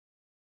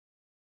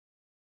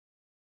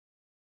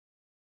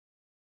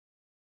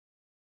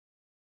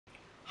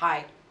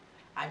Hi,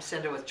 I'm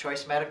Cynda with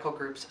Choice Medical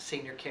Group's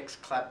Senior Kicks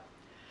Club.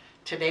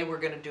 Today we're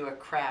going to do a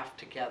craft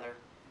together.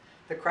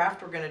 The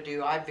craft we're going to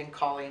do I've been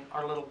calling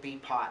our little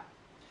BeePot.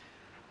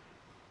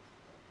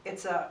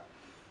 It's a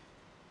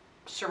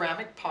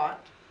ceramic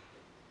pot.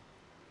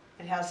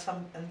 It has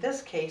some, in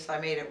this case I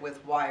made it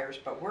with wires,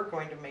 but we're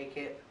going to make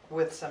it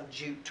with some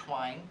jute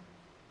twine.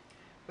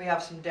 We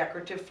have some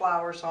decorative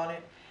flowers on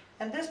it,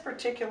 and this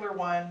particular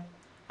one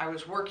I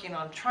was working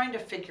on trying to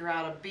figure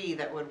out a bee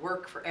that would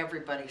work for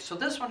everybody. So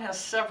this one has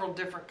several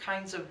different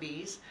kinds of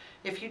bees.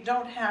 If you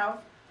don't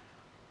have,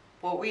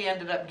 what we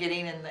ended up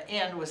getting in the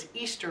end was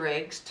Easter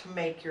eggs to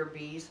make your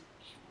bees.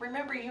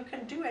 Remember, you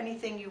can do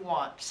anything you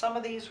want. Some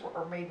of these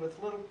are made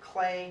with little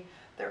clay.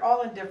 They're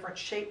all in different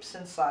shapes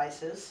and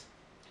sizes.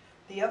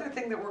 The other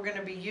thing that we're going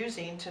to be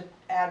using to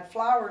add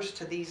flowers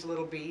to these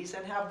little bees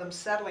and have them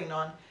settling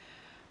on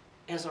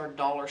is our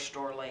dollar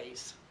store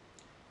lace.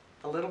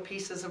 The little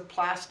pieces of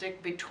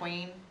plastic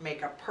between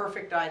make a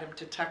perfect item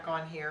to tuck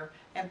on here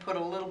and put a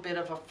little bit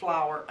of a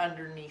flower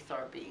underneath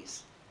our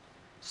bees.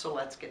 So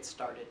let's get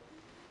started.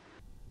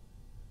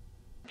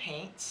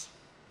 Paints.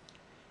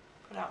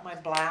 Put out my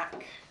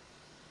black,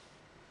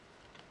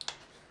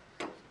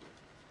 my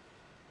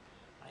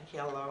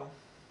yellow,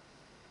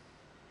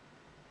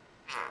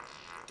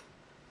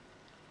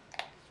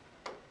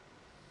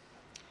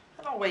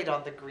 and I'll wait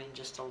on the green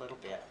just a little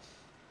bit.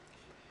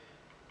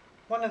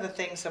 One of the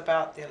things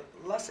about the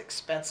less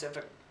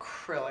expensive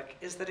acrylic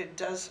is that it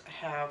does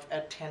have a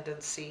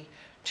tendency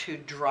to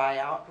dry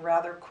out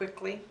rather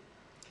quickly.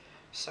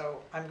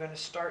 So I'm going to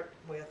start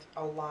with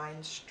a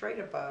line straight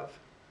above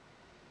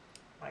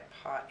my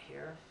pot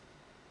here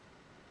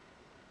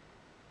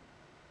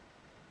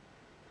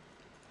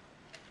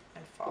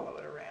and follow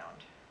it around.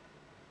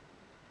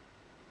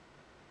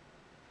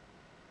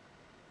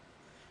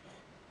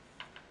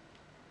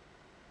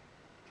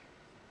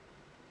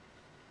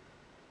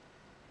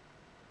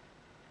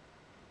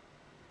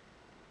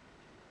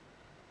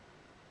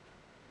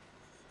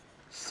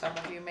 Some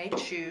of you may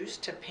choose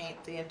to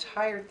paint the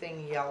entire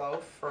thing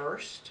yellow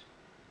first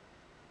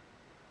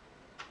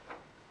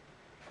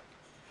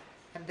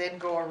and then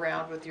go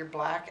around with your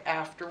black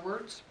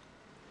afterwards.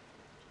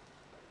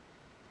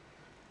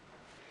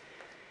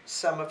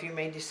 Some of you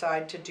may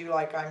decide to do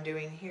like I'm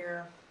doing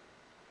here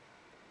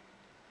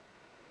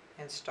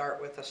and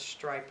start with a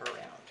stripe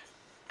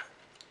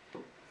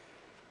around.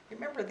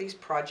 Remember, these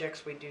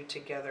projects we do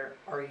together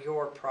are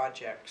your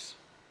projects.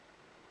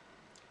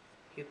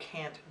 You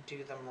can't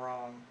do them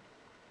wrong.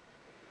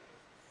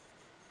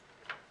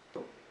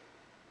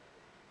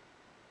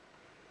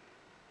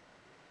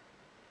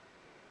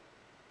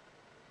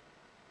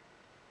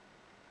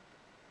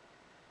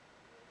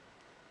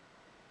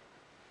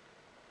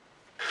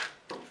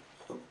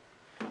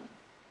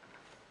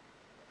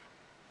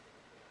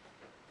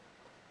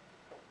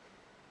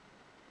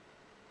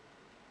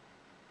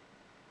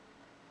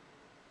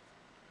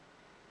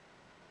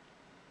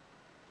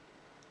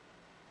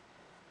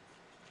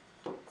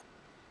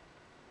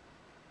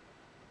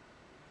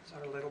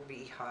 Our little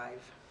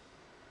beehive.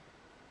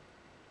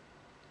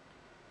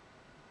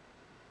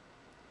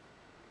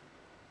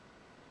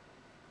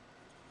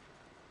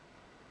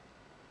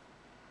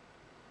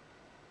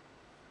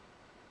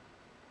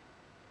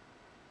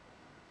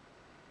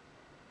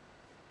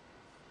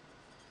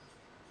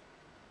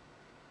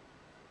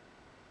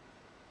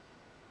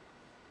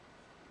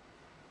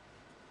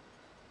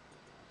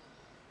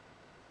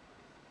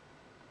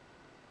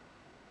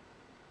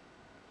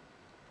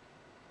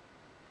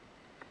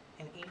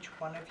 And each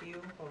one of you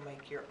will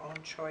make your own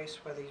choice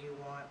whether you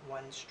want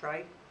 1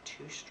 stripe,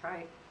 2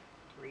 stripe,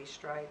 3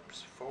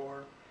 stripes,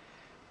 4.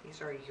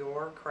 These are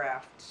your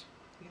crafts.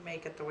 You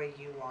make it the way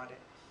you want it.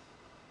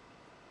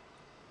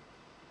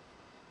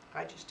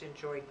 I just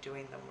enjoy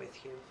doing them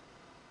with you.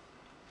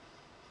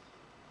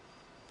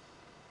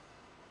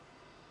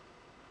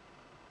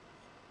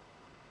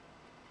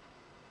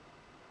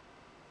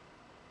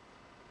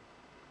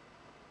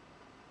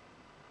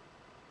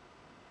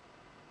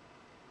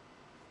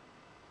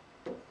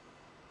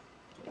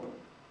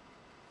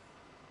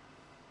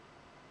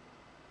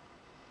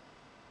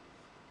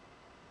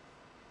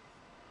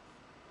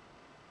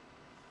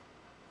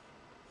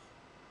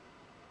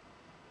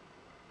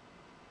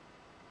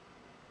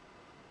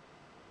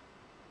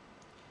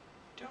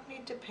 Don't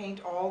need to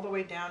paint all the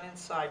way down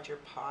inside your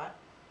pot.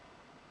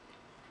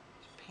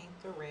 Just paint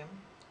the rim.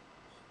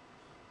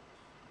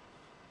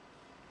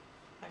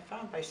 I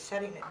found by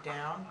setting it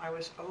down, I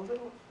was a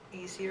little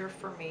easier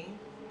for me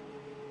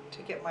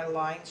to get my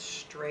lines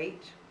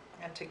straight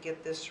and to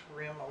get this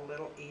rim a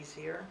little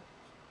easier.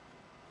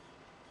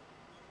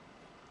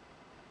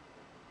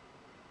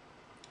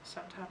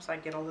 Sometimes I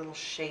get a little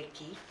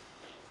shaky.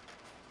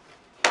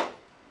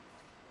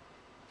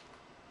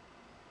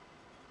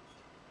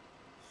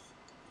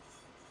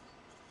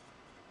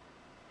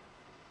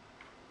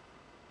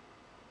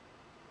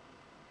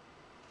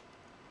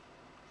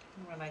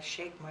 When I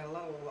shake, my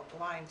little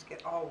lines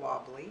get all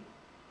wobbly.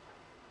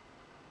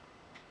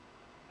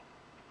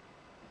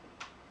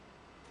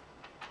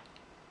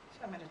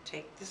 So I'm going to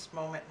take this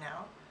moment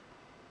now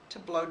to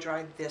blow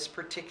dry this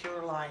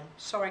particular line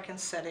so I can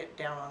set it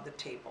down on the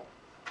table.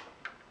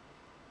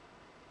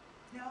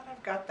 Now that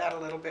I've got that a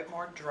little bit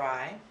more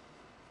dry,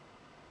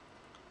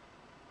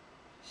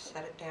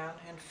 set it down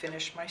and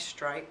finish my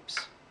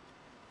stripes.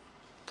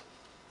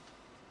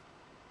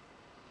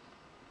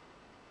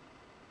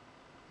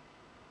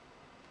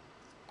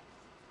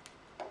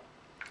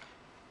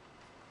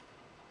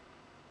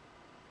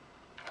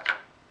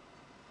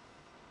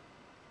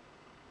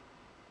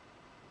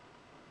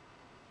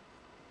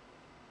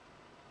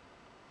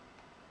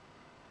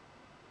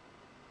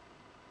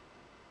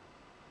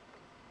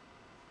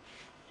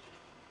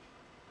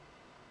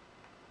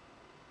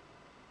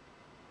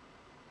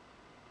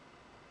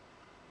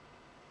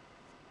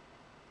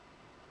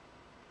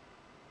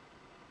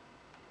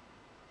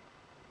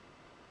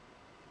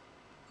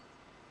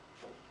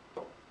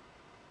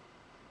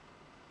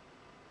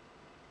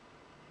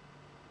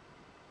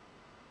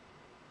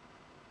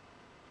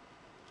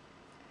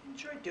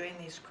 Enjoy doing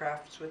these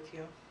crafts with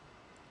you.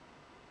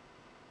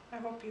 I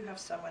hope you have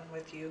someone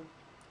with you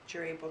that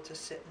you're able to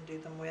sit and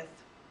do them with.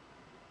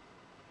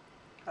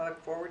 I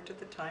look forward to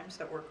the times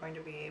that we're going to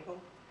be able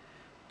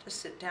to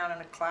sit down in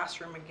a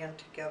classroom again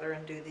together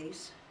and do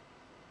these.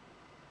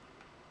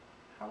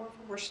 However,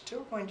 we're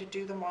still going to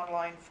do them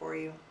online for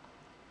you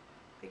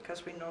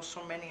because we know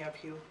so many of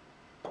you.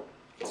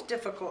 It's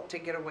difficult to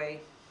get away,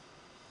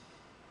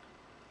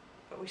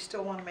 but we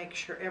still want to make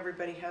sure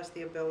everybody has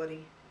the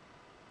ability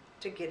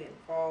to get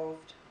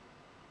involved,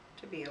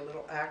 to be a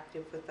little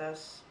active with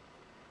us,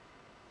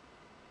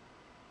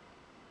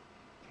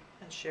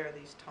 and share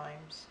these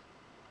times.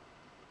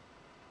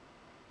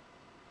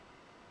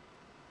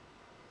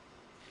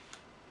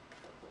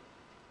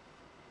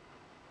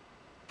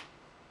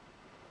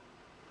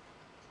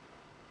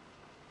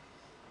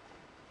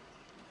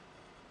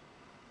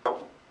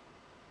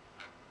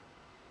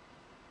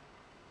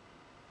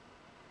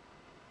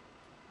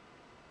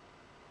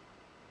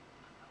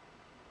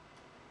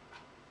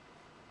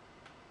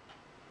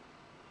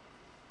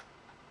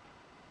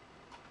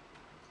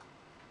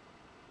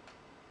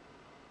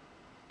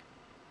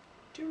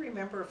 Do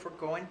remember, if we're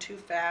going too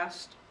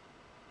fast,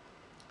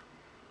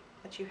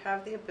 that you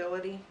have the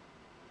ability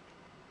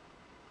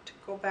to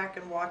go back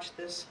and watch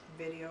this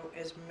video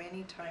as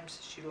many times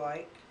as you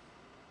like.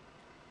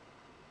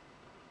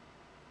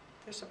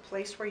 There's a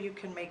place where you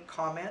can make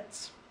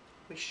comments.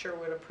 We sure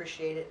would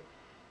appreciate it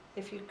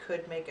if you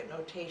could make a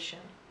notation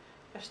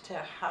as to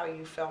how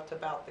you felt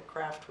about the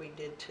craft we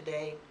did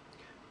today,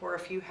 or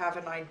if you have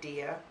an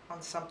idea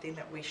on something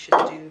that we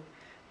should do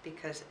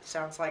because it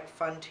sounds like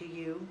fun to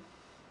you.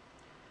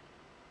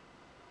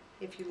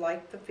 If you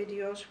like the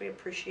videos, we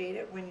appreciate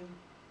it when you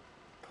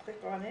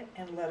click on it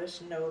and let us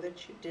know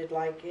that you did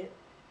like it.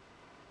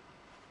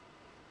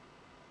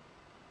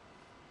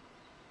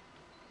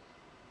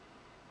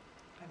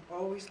 I'm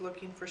always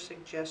looking for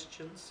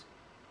suggestions.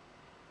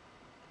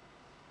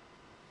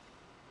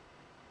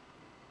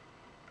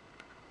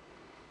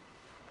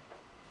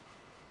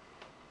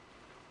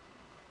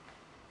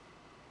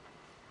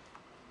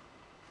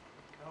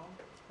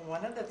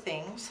 One of the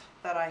things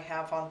that I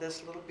have on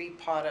this little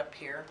BeePot up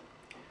here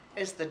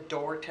is the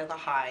door to the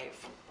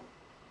hive.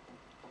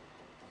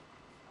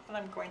 And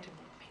I'm going to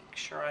make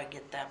sure I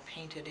get that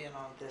painted in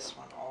on this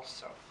one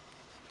also.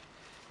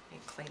 Let me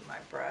clean my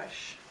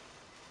brush.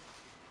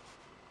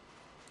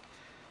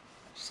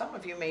 Some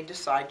of you may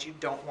decide you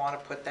don't want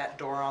to put that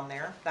door on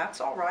there.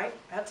 That's all right.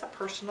 That's a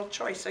personal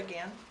choice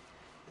again.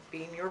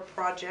 Being your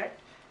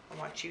project, I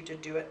want you to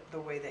do it the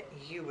way that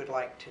you would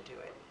like to do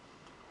it.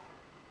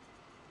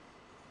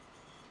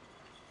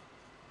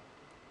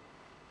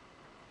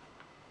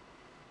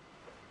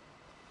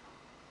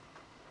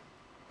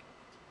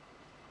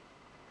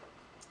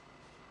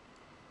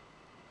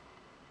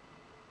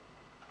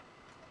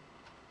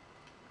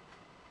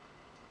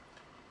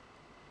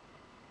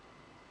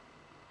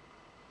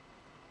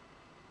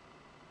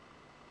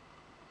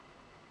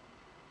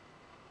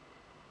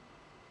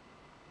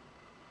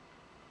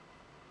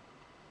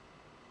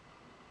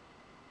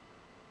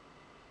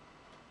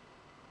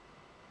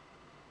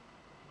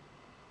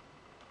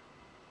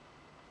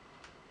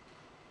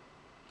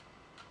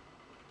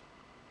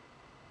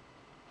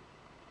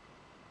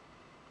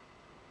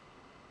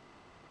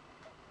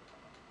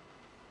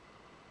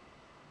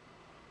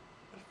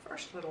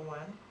 First little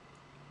one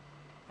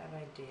that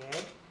I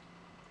did,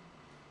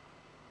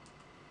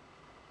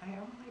 I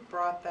only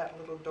brought that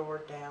little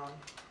door down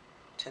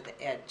to the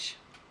edge.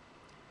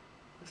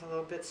 It was a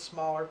little bit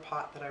smaller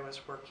pot that I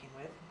was working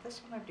with.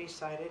 This one I've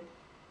decided,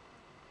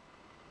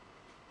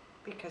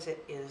 because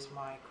it is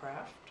my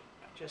craft,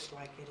 just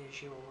like it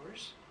is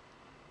yours,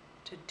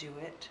 to do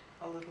it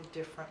a little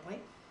differently.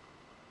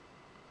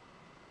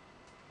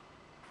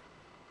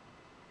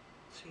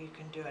 So you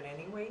can do it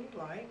any way you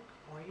like,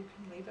 or you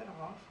can leave it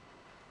off.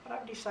 But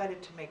I've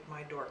decided to make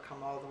my door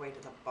come all the way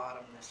to the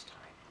bottom this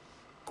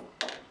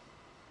time.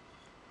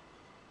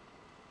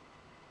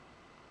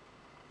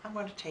 I'm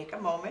going to take a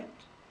moment,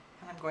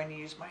 and I'm going to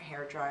use my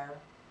hair dryer,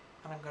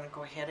 and I'm going to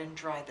go ahead and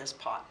dry this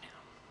pot now.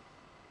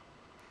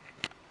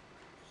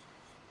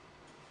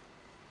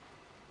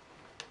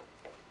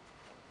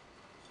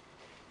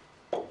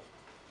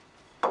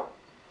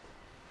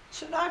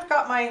 So now I've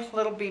got my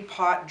little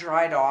BeePot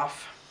dried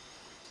off,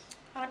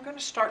 and I'm going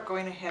to start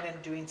going ahead and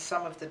doing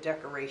some of the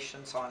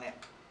decorations on it.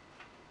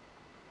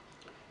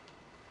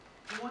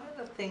 One of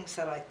the things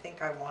that I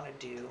think I want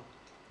to do,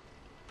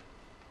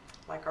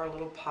 like our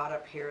little pot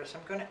up here, is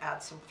I'm going to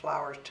add some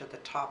flowers to the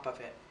top of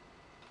it.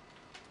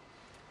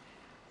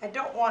 I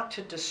don't want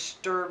to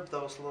disturb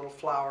those little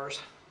flowers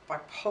by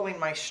pulling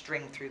my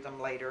string through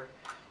them later.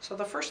 So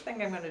the first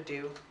thing I'm going to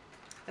do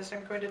is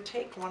I'm going to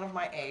take one of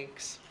my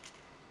eggs.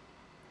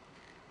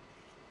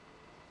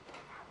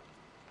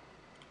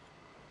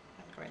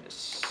 I'm going to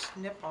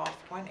snip off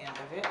one end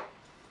of it.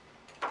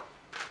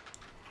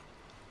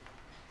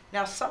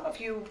 Now some of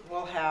you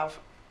will have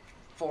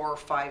 4 or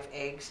 5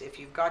 eggs. If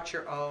you've got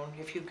your own,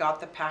 if you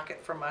got the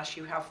packet from us,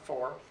 you have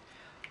 4.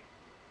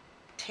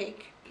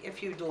 Take,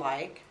 if you'd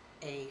like,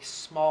 a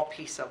small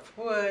piece of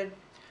wood,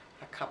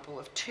 a couple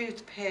of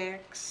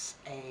toothpicks,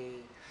 a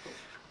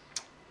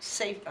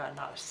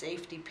not a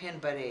safety pin,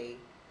 but a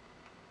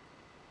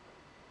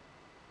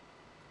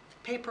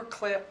paper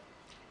clip,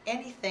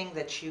 anything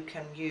that you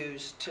can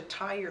use to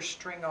tie your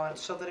string on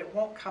so that it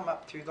won't come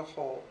up through the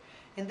hole.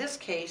 In this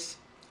case,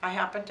 I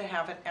happen to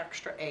have an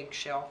extra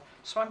eggshell,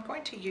 so I'm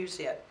going to use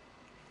it.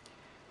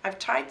 I've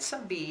tied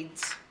some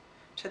beads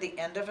to the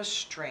end of a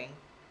string.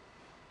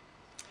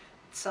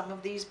 Some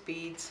of these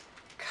beads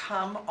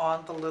come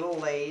on the little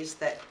lays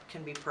that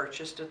can be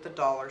purchased at the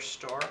dollar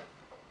store.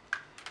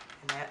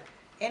 And that,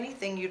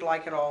 anything you'd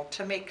like at all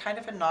to make kind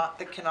of a knot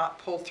that cannot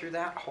pull through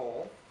that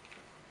hole.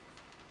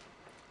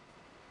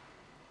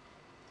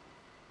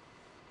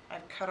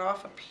 I've cut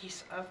off a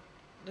piece of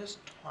this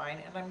twine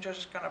and I'm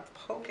just going to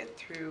poke it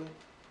through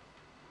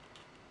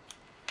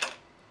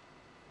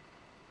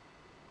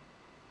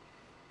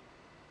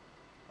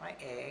my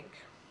egg.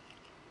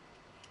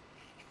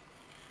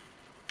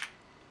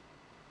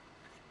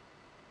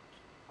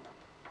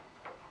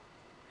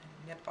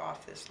 And nip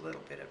off this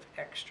little bit of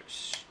extra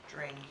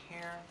string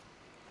here.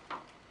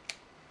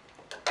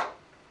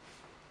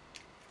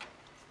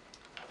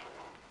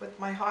 With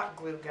my hot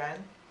glue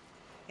gun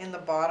in the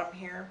bottom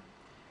here,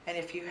 and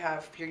if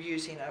you're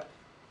using a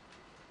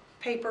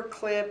paper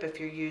clip, if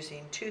you're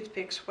using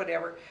toothpicks,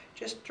 whatever,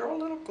 just throw a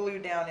little glue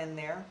down in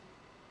there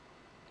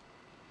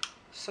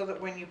so that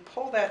when you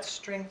pull that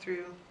string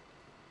through,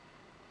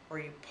 or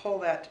you pull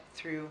that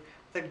through,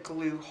 the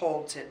glue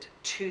holds it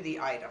to the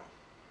item.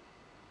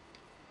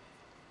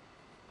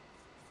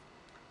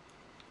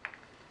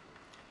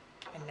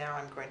 And now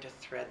I'm going to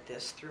thread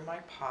this through my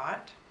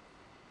pot.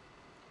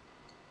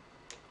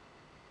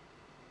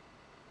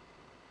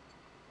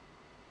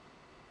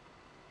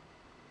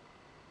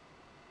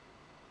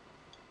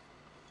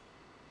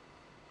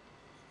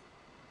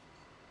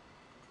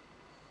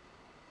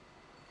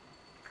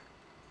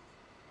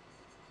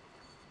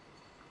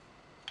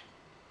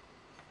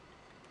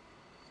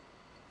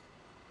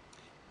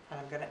 And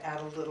I'm going to add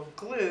a little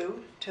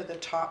glue to the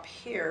top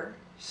here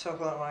so that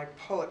when I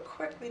pull it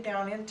quickly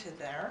down into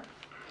there,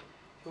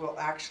 it will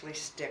actually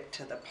stick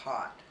to the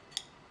pot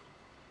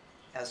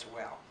as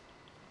well.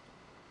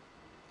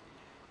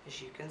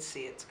 As you can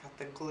see, it's got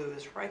the glue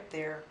is right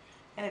there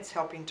and it's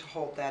helping to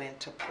hold that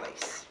into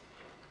place.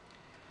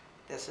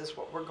 This is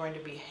what we're going to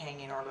be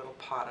hanging our little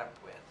pot up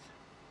with.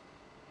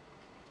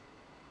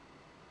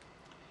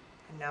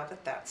 And now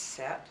that that's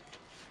set,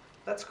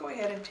 let's go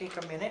ahead and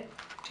take a minute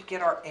to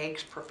get our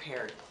eggs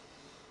prepared.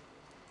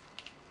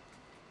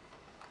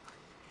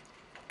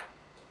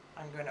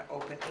 I'm going to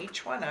open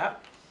each one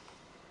up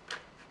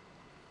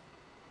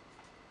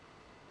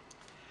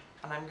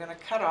and I'm going to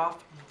cut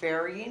off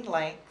varying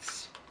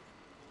lengths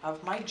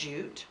of my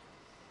jute.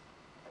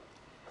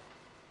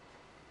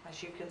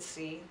 As you can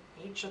see,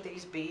 each of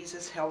these bees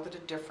is held at a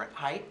different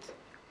height.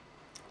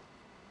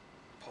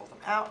 Pull them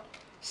out,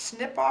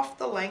 snip off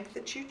the length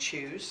that you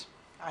choose.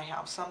 I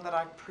have some that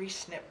I've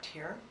pre-snipped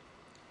here.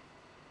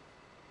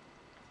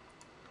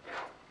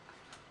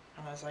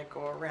 And as I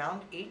go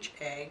around each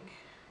egg,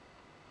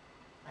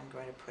 I'm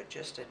going to put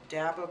just a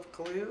dab of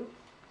glue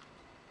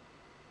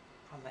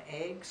on the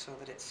egg so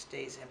that it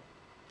stays in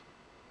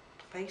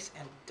place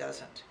and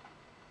doesn't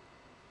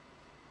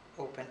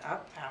open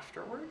up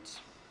afterwards.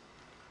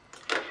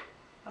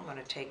 I'm going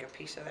to take a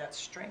piece of that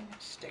string,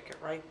 stick it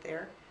right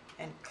there,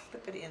 and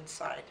clip it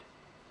inside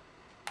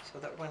so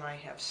that when I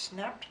have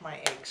snapped my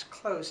eggs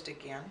closed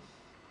again,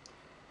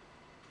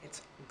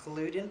 it's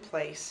glued in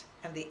place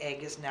and the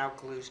egg is now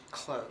glued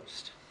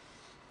closed.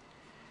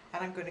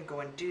 And I'm going to go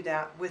and do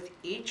that with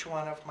each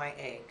one of my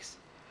eggs.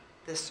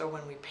 This so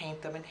when we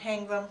paint them and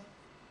hang them,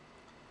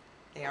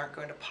 they aren't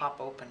going to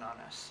pop open on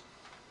us.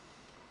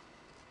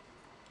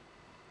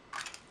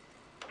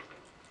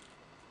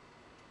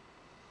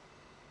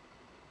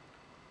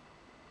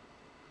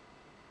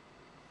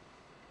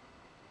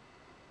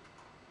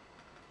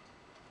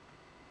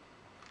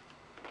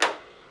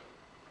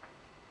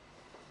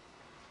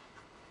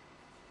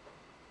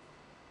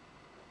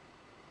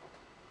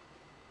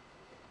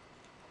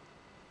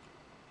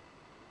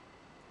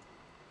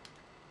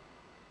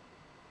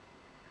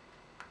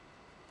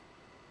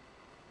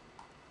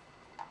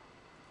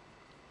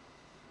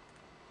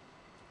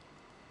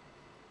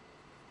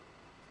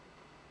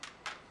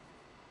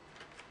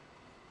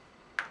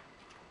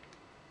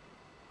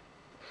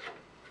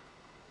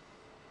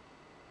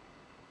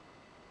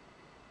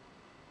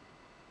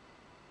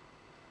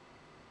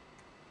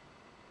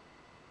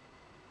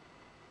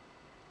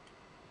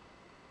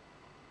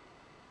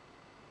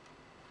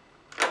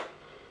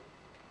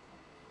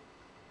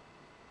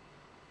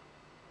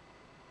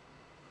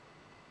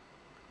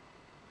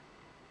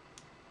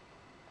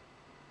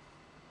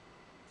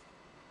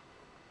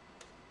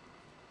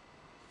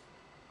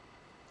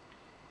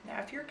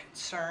 if you're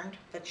concerned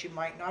that you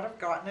might not have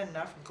gotten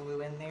enough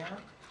glue in there,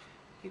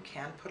 you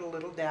can put a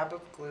little dab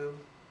of glue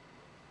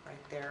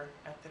right there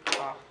at the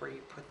top where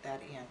you put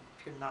that in,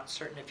 if you're not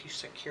certain if you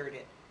secured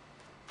it.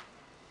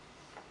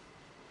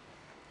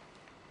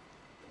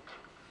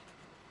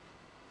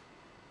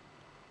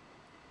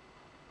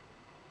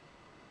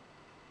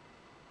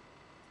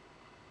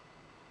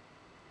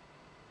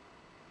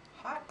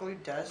 Hot glue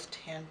does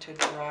tend to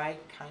dry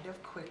kind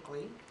of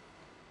quickly,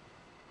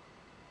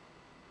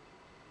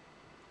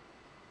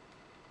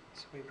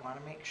 so we want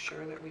to make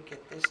sure that we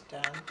get this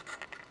done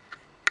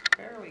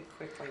fairly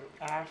quickly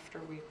after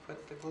we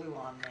put the glue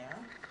on there.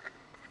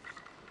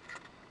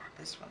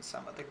 This one,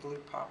 some of the glue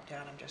popped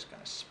out. I'm just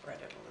going to spread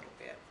it a little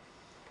bit.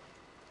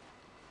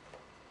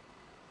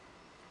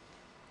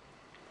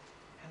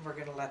 And we're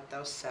going to let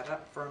those set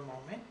up for a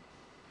moment.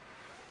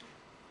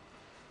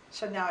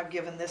 So now I've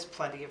given this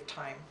plenty of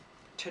time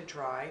to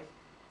dry.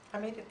 I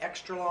made an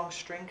extra long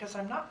string because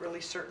I'm not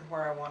really certain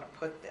where I want to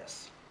put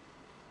this.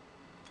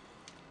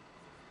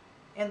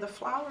 And the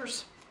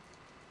flowers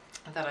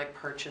that I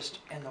purchased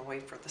in the way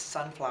for the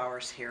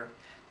sunflowers here,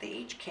 they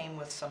each came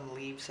with some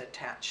leaves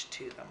attached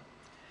to them.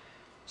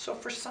 So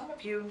for some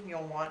of you,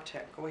 you'll want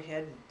to go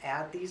ahead and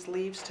add these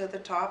leaves to the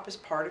top as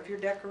part of your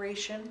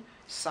decoration.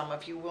 Some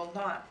of you will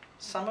not.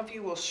 Some of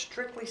you will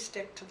strictly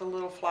stick to the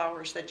little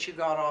flowers that you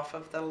got off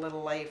of the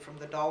little lei from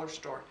the dollar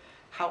store.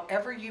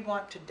 However you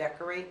want to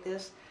decorate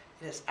this,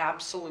 it is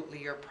absolutely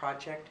your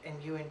project and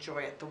you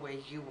enjoy it the way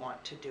you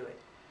want to do it.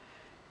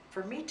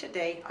 For me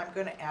today, I'm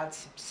going to add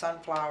some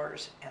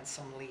sunflowers and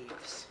some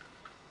leaves.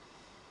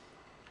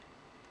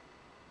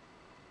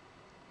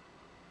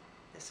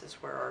 This is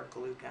where our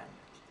glue gun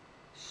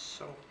is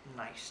so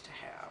nice to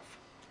have.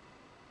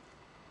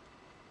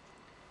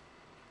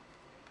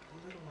 Put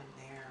a little one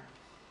there.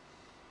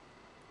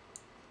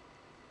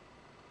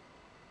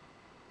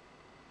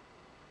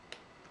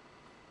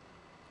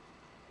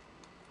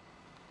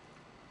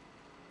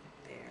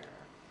 There.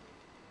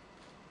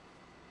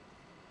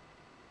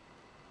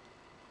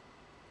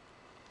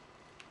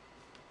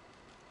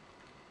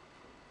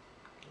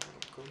 A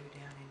little glue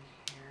down in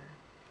here.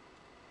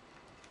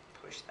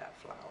 Push that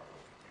flower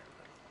over there a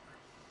little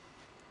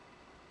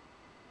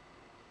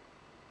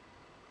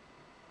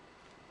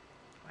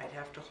more. Might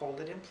have to hold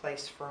it in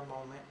place for a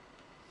moment.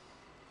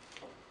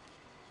 You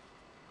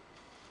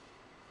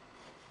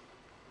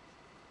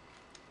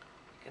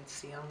can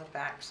see on the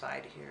back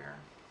side here.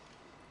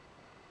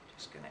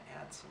 Just going to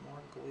add some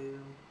more glue.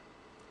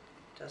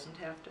 Doesn't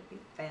have to be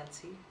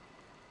fancy.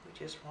 We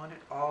just want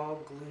it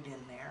all glued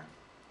in there.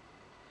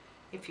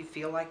 If you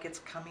feel like it's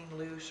coming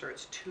loose or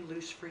it's too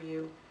loose for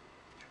you,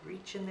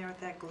 reach in there with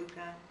that glue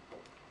gun,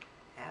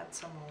 add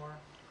some more.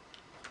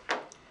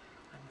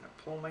 I'm going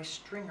to pull my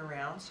string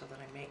around so that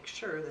I make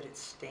sure that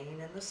it's staying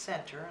in the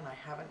center and I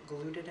haven't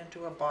glued it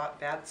into a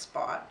bad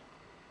spot.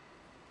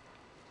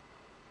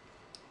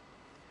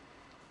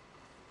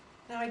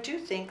 Now I do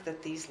think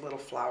that these little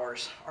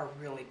flowers are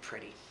really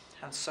pretty,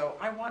 and so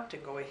I want to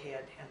go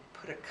ahead and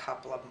put a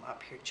couple of them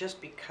up here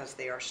just because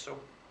they are so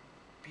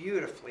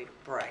beautifully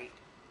bright.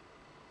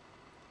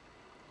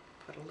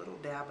 Put a little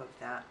dab of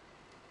that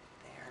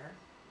there.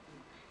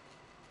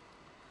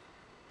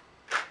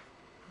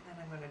 And then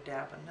I'm going to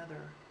dab another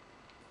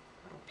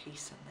little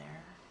piece in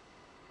there.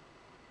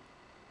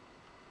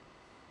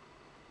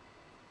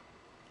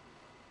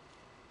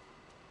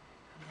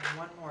 And then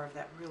one more of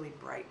that really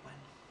bright one.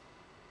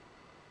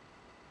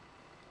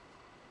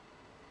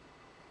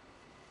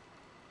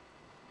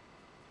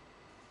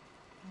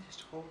 And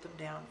just hold them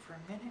down for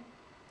a minute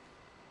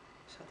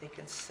so they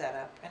can set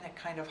up, and it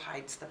kind of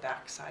hides the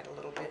back side a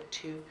little bit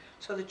too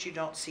so that you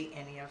don't see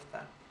any of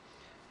the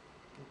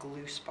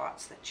glue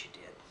spots that you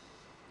did.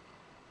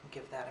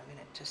 Give that a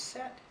minute to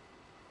set.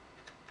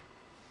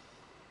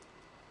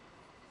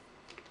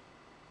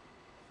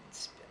 And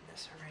spin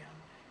this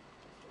around.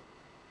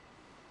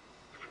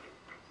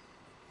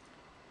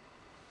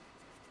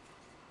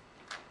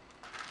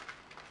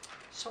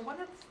 So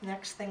one of the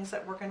next things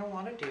that we're going to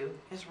want to do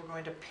is we're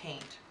going to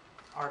paint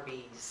our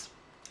bees.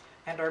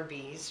 And our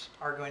bees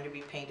are going to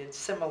be painted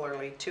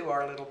similarly to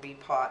our little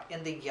BeePot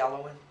in the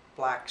yellow and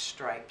black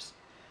stripes.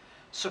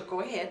 So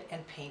go ahead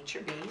and paint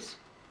your bees.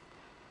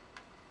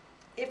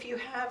 If you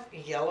have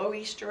yellow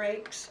Easter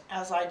eggs,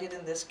 as I did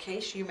in this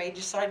case, you may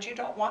decide you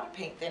don't want to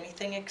paint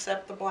anything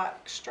except the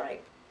black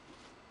stripe.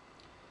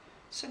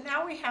 So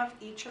now we have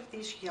each of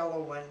these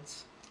yellow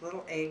ones,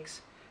 little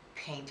eggs,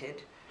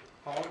 painted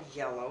all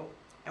yellow,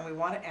 and we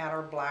want to add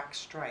our black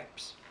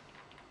stripes.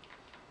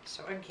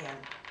 So again,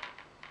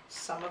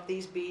 some of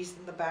these bees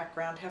in the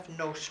background have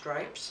no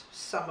stripes.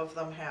 Some of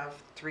them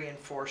have 3 and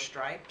 4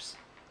 stripes.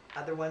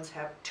 Other ones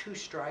have 2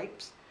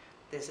 stripes.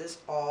 This is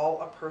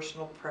all a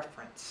personal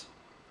preference.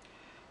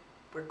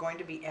 We're going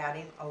to be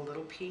adding a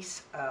little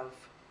piece of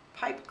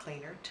pipe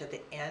cleaner to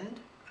the end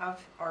of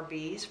our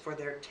bees for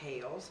their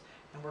tails,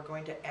 and we're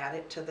going to add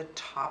it to the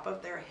top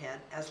of their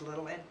head as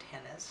little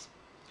antennas.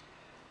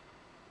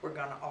 We're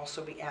going to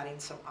also be adding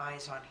some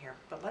eyes on here,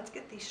 but let's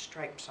get these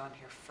stripes on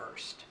here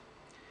first.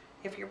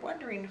 If you're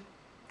wondering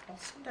Well,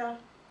 Cynda,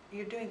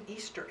 you're doing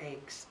Easter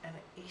eggs, and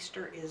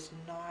Easter is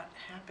not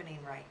happening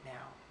right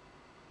now.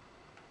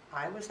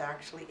 I was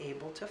actually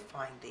able to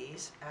find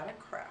these at a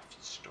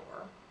craft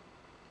store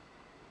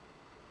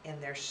in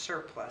their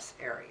surplus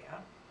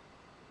area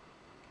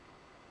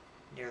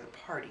near the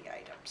party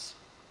items.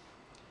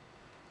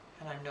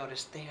 And I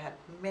noticed they had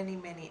many,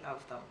 many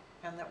of them,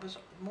 and that was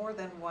more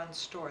than one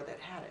store that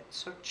had it.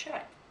 So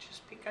check,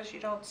 just because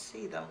you don't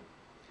see them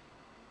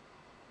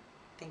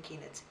thinking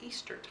it's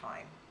Easter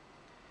time,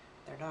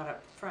 they're not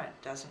up front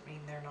doesn't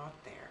mean they're not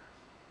there.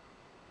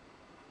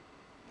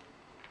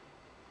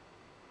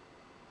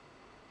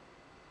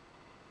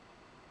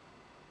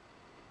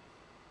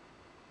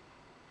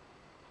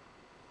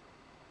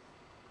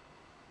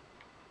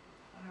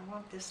 I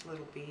want this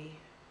little bee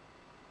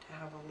to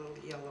have a little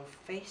yellow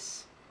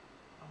face.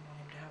 I want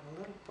him to have a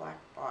little black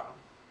bottom.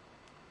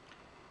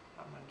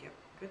 I'm going to get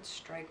a good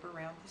stripe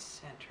around the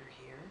center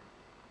here.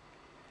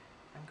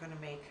 I'm going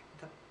to make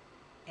the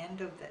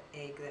end of the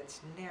egg that's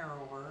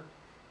narrower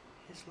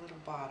his little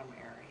bottom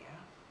area.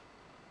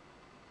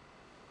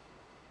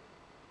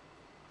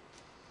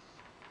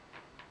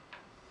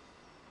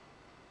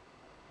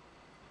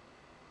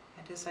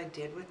 And as I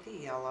did with the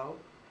yellow,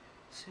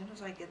 as soon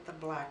as I get the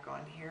black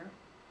on here,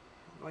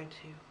 I'm going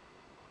to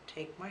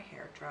take my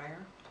hair dryer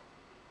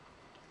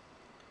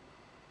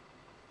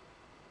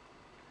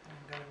and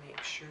I'm going to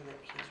make sure that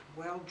he's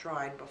well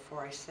dried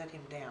before I set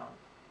him down.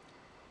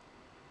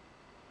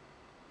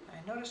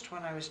 I noticed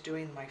when I was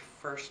doing my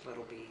first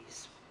little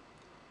bees,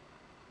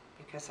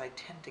 because I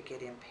tend to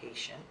get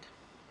impatient,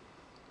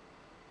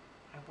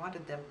 I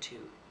wanted them to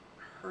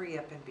hurry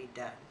up and be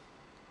done.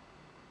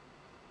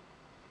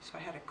 So I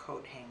had a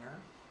coat hanger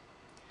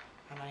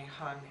and I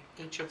hung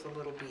each of the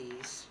little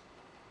bees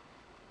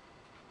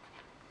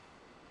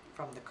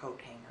from the coat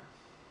hanger,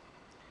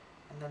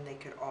 and then they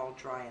could all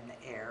dry in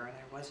the air, and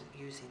I wasn't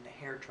using the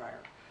hair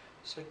dryer.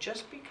 So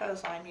just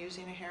because I'm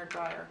using a hair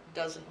dryer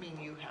doesn't mean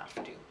you have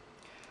to.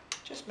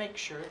 Just make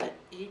sure that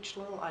each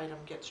little item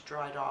gets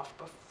dried off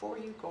before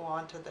you go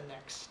on to the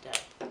next step.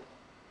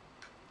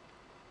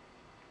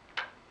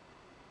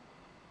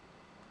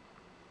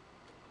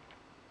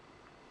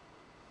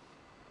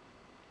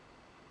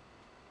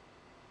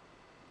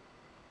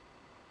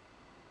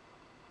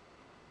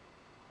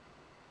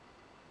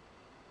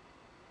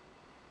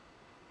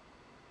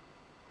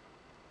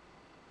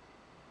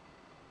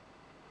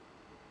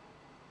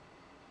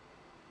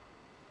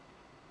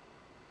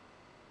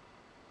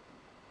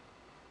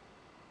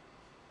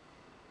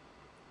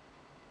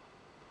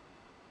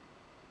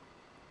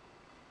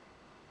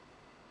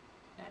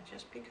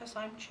 Just because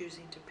I'm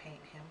choosing to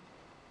paint him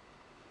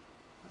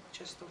with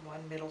just the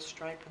one middle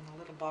stripe and the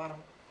little bottom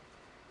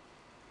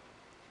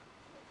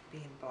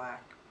being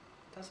black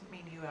doesn't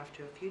mean you have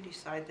to. If you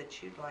decide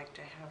that you'd like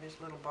to have his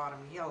little bottom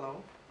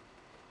yellow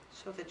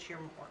so that you're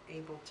more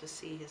able to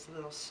see his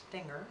little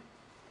stinger,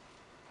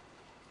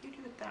 you do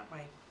it that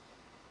way.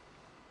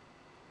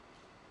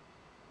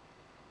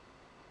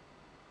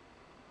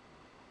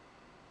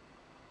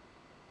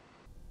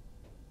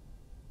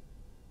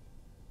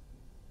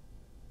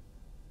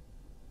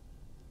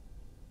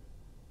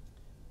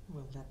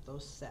 We'll let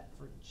those set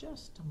for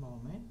just a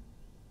moment.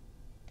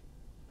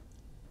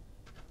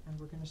 And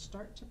we're going to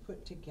start to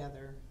put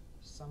together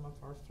some of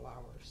our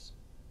flowers.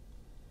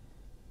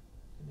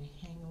 I'm going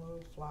to hang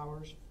little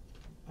flowers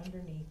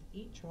underneath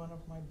each one of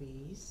my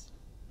bees.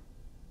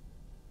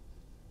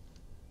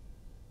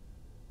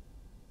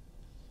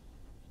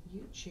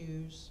 You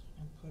choose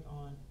and put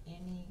on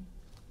any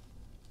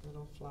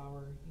little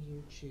flower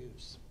you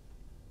choose.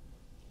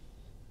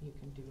 You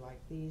can do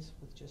like these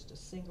with just a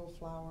single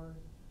flower.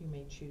 You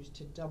may choose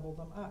to double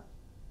them up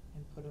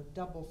and put a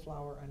double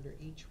flower under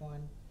each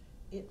one.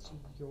 It's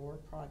your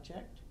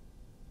project,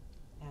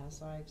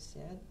 as I've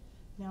said.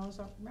 Now, as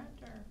a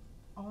reminder,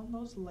 on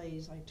those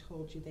lays I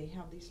told you they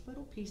have these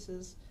little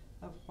pieces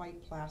of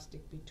white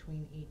plastic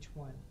between each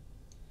one.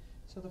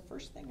 So the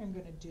first thing I'm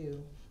going to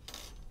do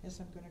is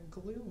I'm going to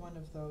glue one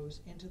of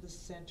those into the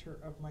center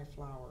of my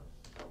flower.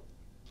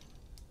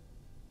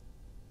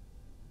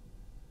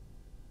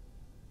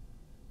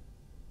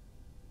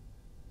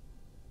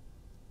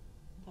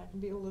 That can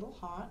be a little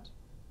hot,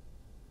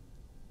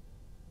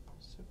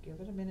 so give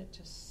it a minute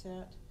to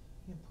set.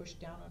 You can push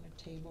down on a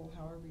table,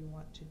 however you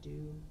want to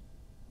do.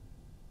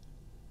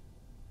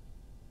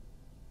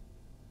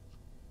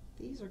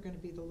 These are going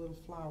to be the little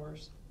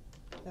flowers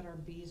that our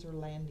bees are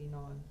landing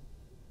on.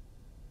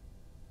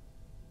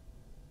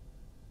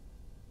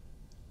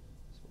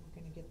 So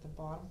we're going to get the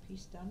bottom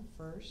piece done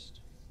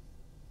first.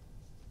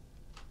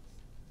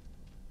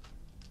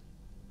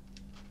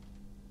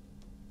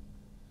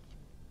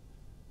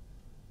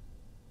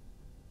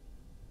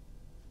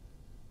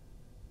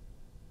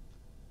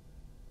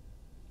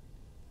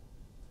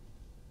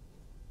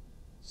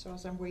 So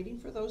as I'm waiting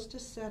for those to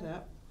set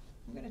up,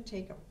 I'm going to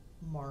take a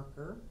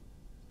marker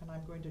and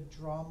I'm going to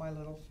draw my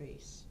little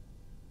face.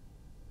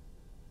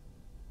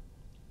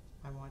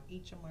 I want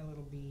each of my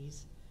little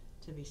bees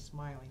to be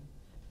smiling.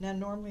 Now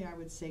normally I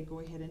would say go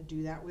ahead and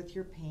do that with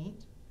your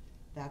paint,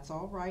 That's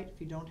all right if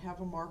you don't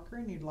have a marker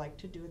and you'd like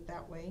to do it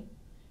that way.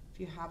 If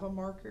you have a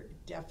marker,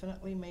 it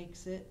definitely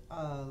makes it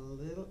a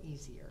little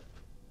easier.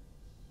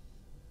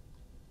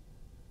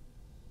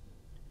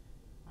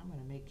 I'm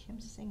going to make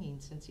him singing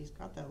since he's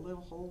got that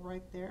little hole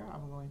right there.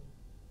 I'm going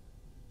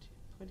to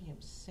put him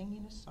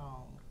singing a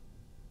song.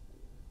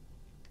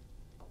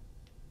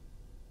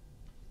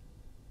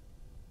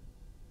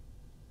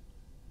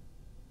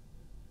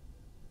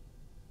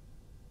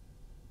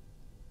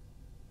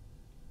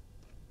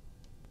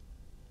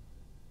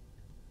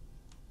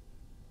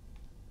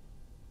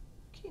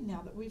 Okay,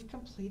 now that we've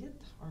completed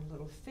our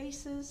little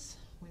faces,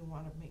 we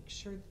want to make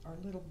sure our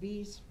little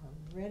bees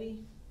are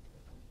ready.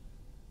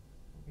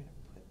 We're going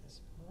to put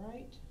this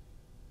right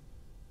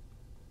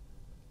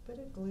bit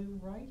of glue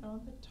right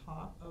on the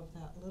top of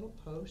that little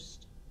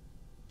post,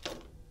 and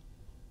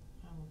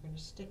we're going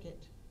to stick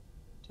it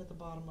to the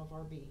bottom of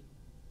our bee.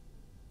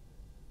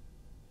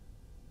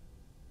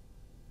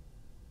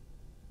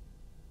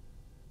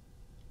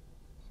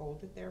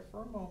 Hold it there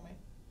for a moment.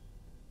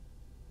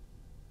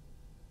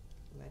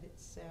 Let it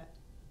set.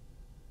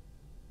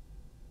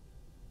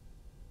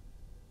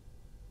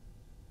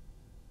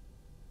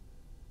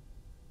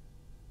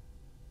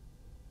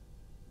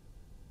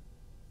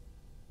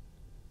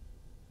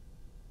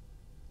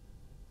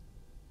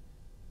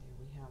 There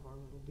we have our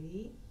little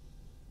bee.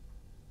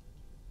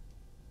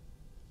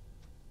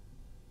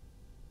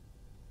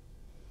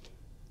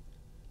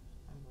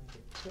 I'm going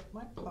to tip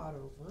my pot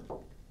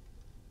over.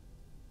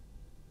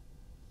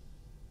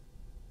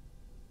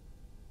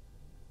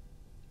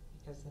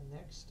 Because the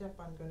next step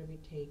I'm going to be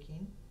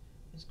taking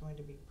is going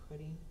to be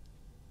putting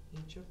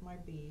each of my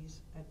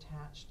bees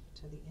attached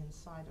to the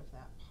inside of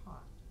that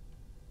pot.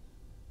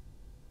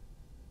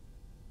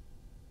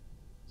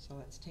 So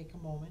let's take a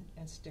moment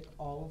and stick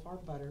all of our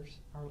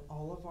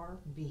all of our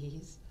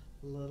bees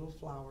little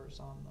flowers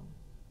on them.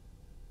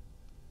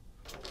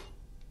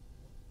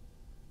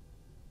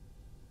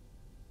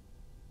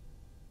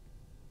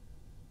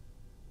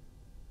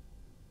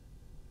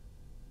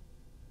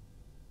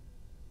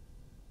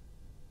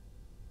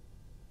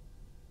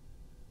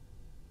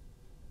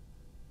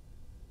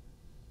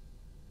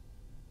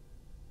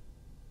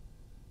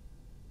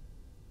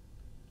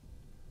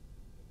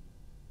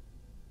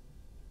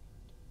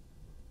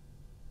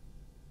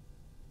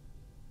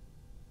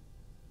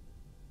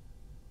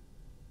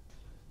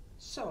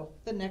 So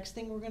the next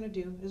thing we're going to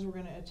do is we're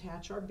going to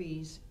attach our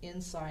bees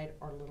inside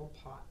our little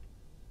pot.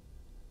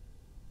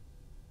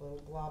 A little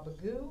glob of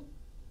goo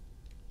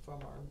from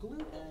our glue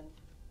gun.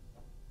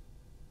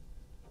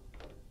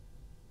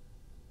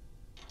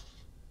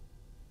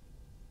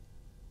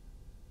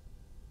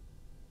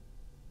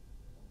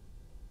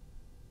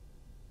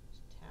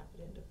 Just tap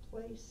it into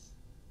place.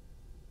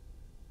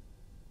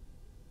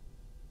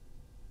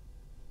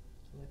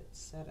 Let it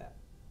set up.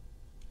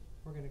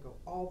 We're going to go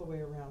all the way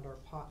around our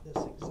pot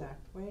this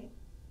exact way.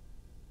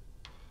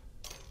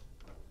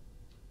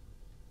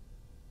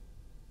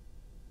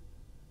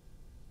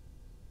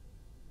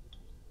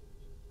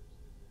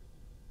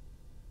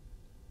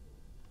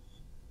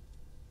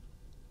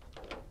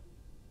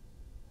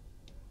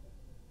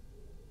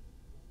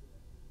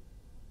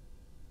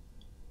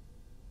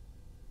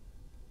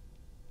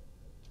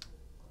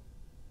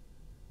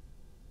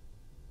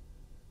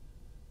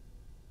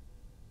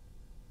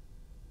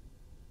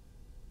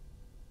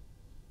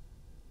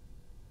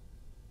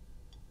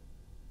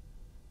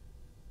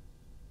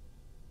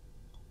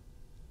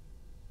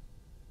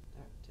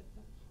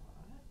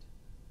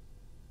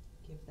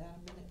 Give that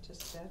a minute to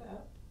set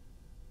up,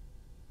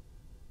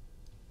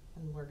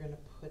 and we're going to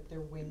put their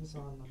wings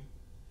on them.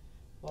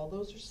 While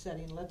those are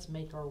setting, let's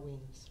make our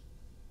wings.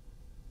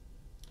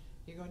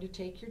 You're going to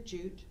take your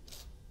jute,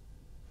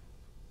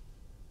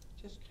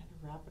 just kind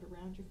of wrap it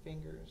around your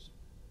fingers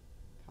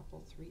a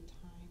couple, 3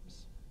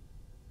 times.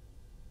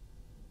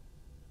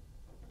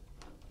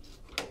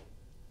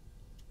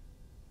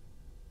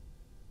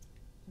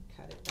 And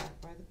cut it back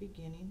by the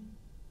beginning.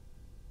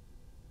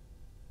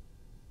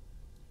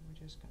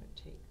 We're just going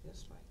to take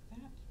this like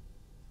that.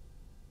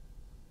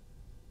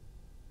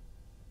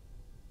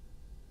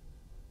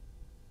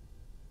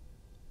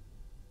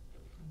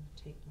 I'm going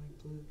to take my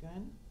glue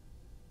gun,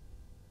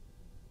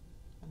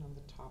 and on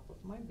the top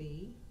of my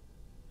bee,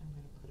 I'm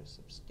going to put a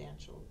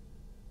substantial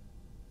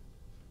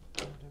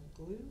amount of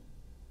glue,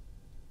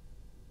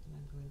 and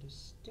I'm going to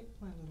stick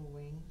my little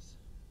wings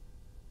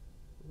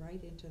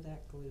right into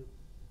that glue.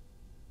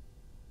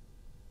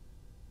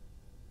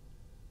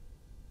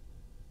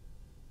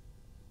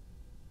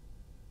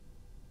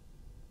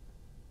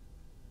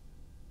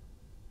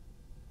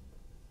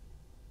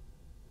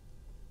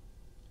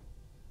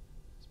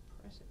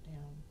 It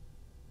down.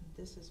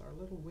 This is our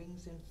little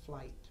wings in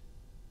flight.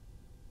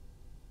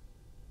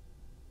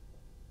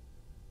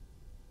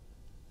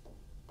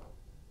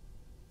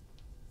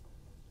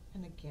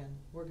 And again,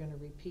 we're going to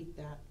repeat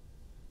that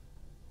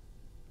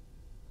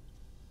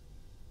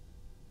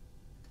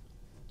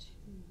 2,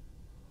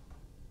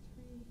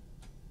 3.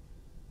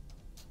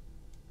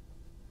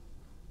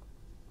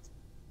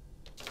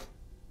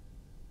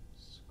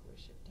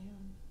 Squish it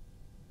down.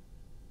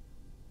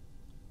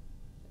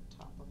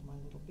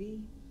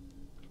 V.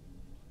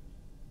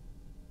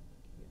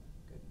 Give it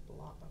a good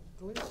blob of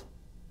glue.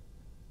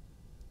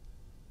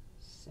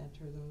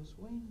 Center those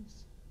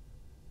wings.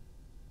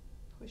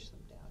 Push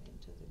them down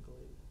into the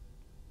glue.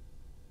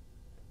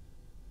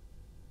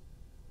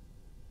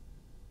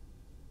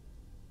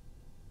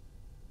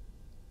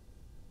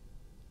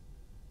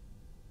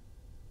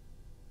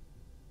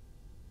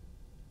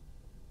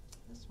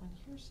 This one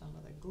here, some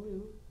of the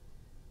glue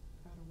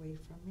got away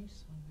from me,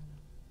 so I'm going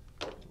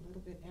to put a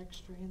little bit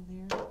extra in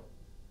there.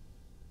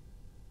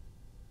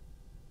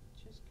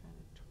 Just kind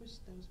of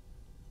twist those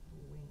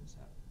wings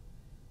up.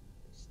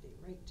 They stay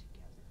right together.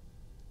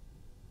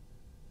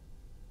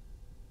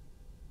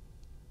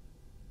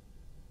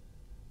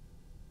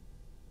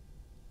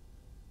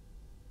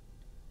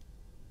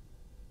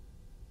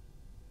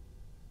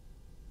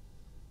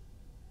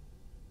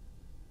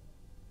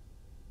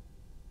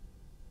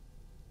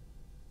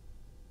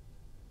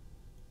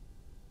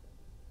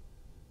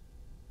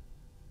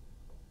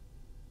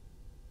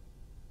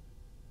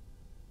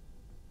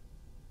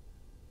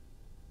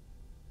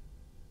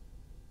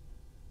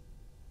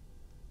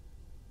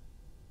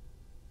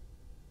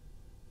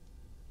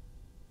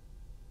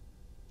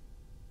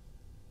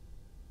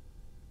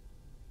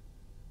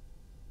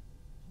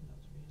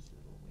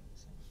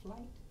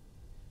 Flight.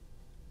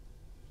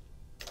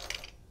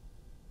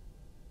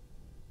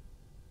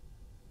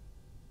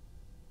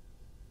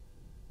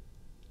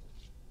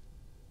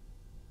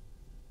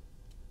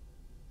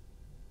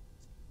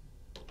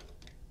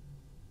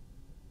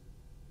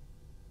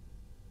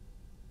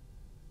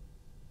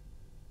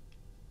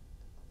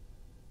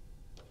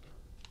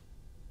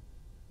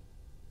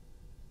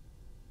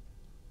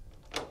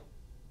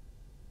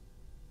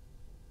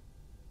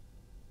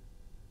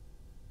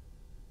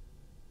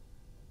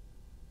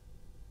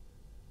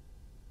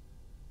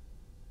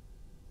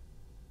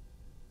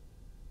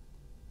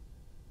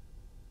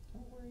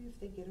 Don't worry if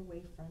they get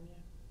away from you.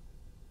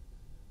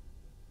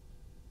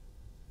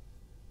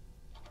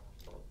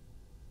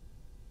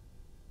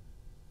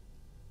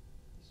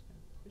 Just going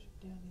to push it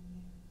down in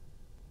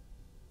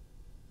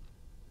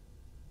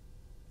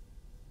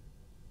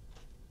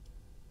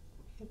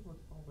there.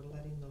 While we're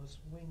letting those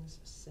wings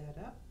set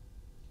up,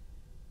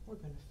 we're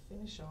going to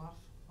finish off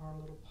our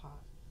little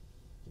pot.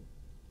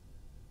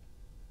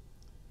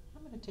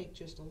 I'm going to take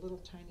just a little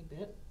tiny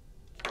bit.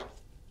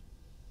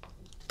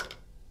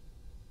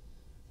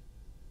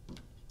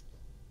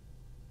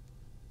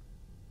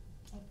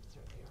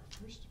 There they are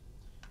first.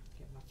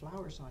 Get my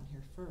flowers on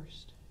here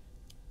first.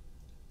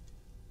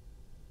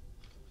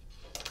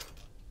 A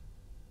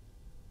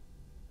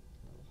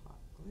little hot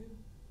glue.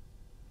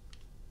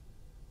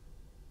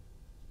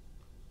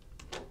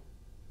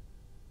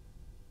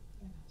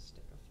 And I'll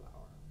stick a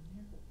flower on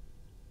there.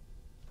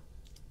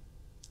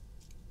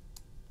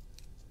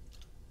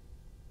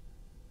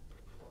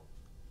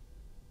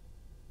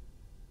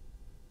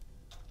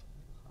 A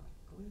little hot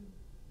glue.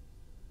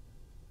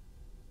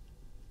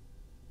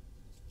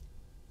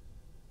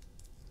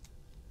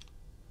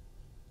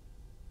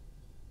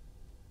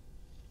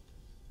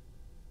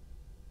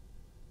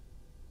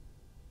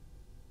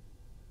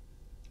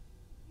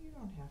 You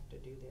don't have to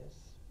do this.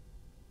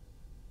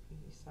 If you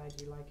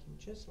decide you like him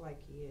just like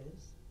he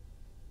is,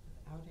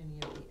 without any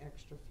of the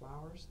extra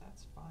flowers,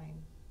 that's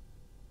fine.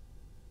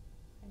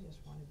 I just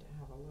wanted to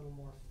have a little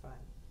more fun.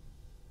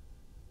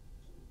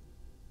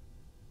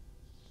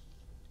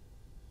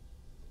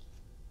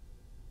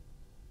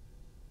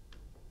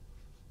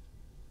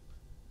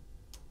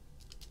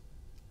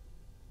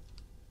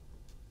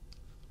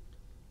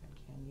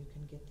 Again, you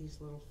can get these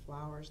little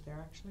flowers. They're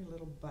actually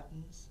little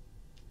buttons.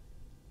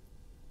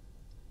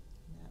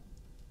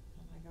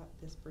 And I got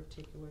this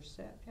particular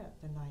set at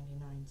the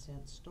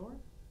 99-cent store.